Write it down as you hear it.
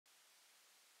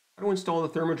How to install the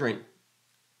ThermoDrain.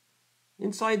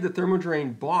 Inside the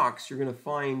ThermoDrain box, you're going to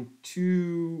find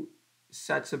two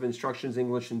sets of instructions,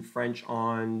 English and French,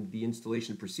 on the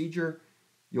installation procedure.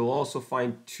 You'll also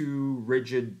find two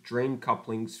rigid drain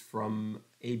couplings from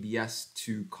ABS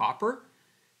to copper.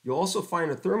 You'll also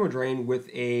find a ThermoDrain with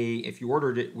a, if you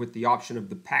ordered it with the option of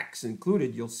the PEX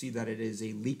included, you'll see that it is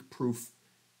a leak-proof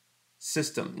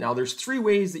system. Now there's three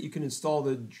ways that you can install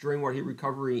the drain water heat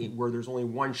recovery where there's only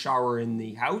one shower in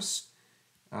the house.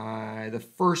 The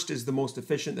first is the most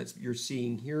efficient that you're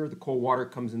seeing here. The cold water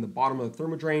comes in the bottom of the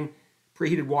ThermoDrain.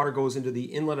 Preheated water goes into the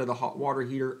inlet of the hot water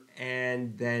heater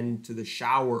and then to the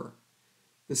shower.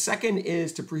 The second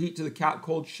is to preheat to the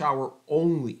cold shower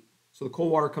only. So the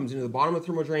cold water comes into the bottom of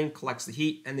the ThermoDrain, collects the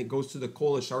heat, and it goes to the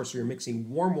coldest shower, so you're mixing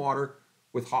warm water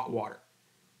with hot water.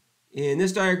 In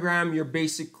this diagram, you're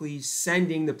basically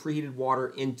sending the preheated water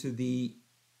into the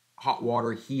hot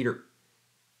water heater.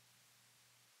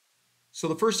 So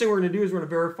the first thing we're going to do is we're going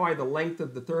to verify the length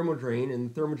of the ThermoDrain, and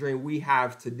the ThermoDrain we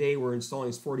have today we're installing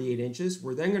is 48 inches.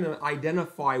 We're then going to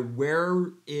identify where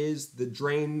is the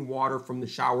drain water from the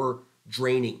shower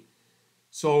draining.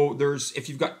 So if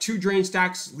you've got two drain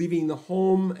stacks leaving the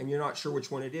home and you're not sure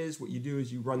which one it is, what you do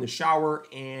is you run the shower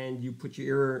and you put your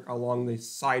ear along the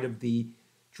side of the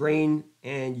drain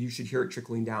and you should hear it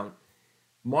trickling down.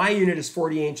 My unit is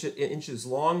 40 inches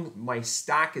long. My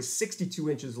stack is 62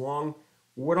 inches long.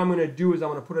 What I'm going to do is I'm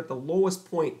going to put it at the lowest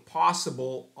point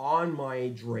possible on my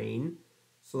drain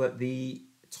so that the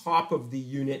top of the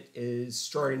unit is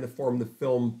starting to form the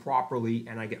film properly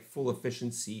and I get full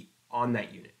efficiency on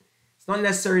that unit. It's not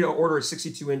necessary to order a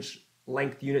 62-inch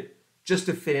length unit just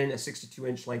to fit in a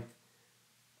 62-inch length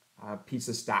piece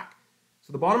of stack.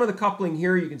 So the bottom of the coupling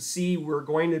here, you can see we're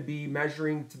going to be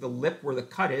measuring to the lip where the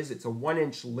cut is. It's a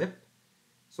 1-inch lip.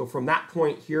 So from that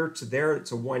point here to there,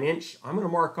 it's a 1 inch. I'm going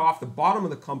to mark off the bottom of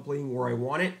the coupling where I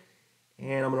want it,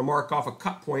 and I'm going to mark off a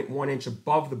cut point 1 inch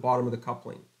above the bottom of the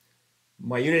coupling.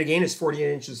 My unit again is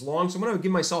 48 inches long, so I'm going to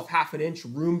give myself half an inch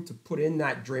room to put in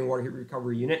that drain water heat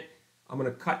recovery unit. I'm going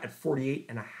to cut at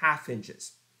 48.5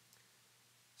 inches.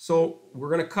 So we're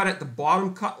going to cut at the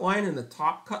bottom cut line and the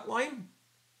top cut line.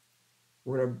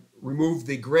 We're going to remove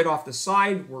the grid off the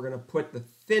side. We're going to put the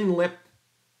thin lip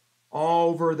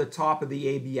over the top of the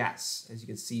ABS. As you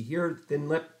can see here, thin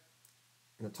lip,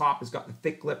 and the top has got the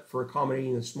thick lip for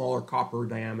accommodating the smaller copper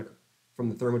diameter from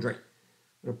the ThermoDrain.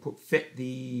 I'm going to fit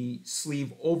the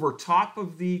sleeve over top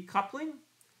of the coupling.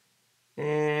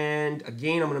 And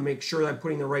again, I'm going to make sure that I'm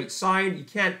putting the right side. You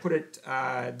can't put it,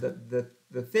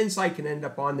 the thin side can end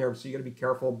up on there, so you got to be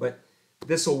careful, but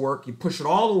this will work. You push it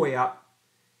all the way up,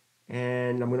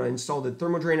 and I'm going to install the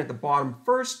ThermoDrain at the bottom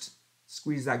first,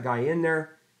 squeeze that guy in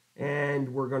there,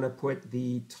 and we're going to put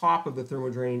the top of the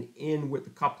ThermoDrain in with the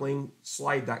coupling,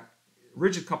 slide that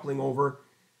rigid coupling over.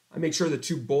 I make sure the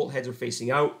two bolt heads are facing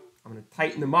out. I'm going to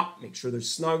tighten them up, make sure they're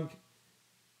snug.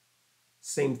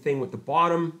 Same thing with the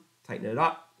bottom. Tighten it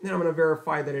up, and then I'm going to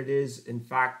verify that it is in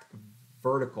fact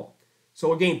vertical.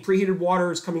 So again, preheated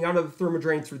water is coming out of the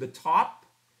ThermoDrain through the top,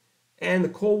 and the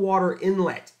cold water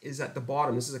inlet is at the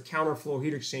bottom. This is a counterflow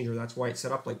heat exchanger, that's why it's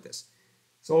set up like this.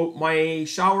 So my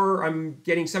shower, I'm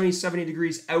getting 70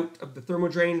 degrees out of the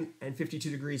ThermoDrain and 52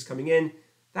 degrees coming in.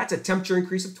 That's a temperature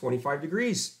increase of 25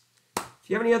 degrees. If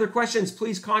you have any other questions,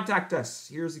 please contact us.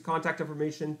 Here's the contact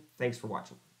information. Thanks for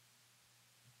watching.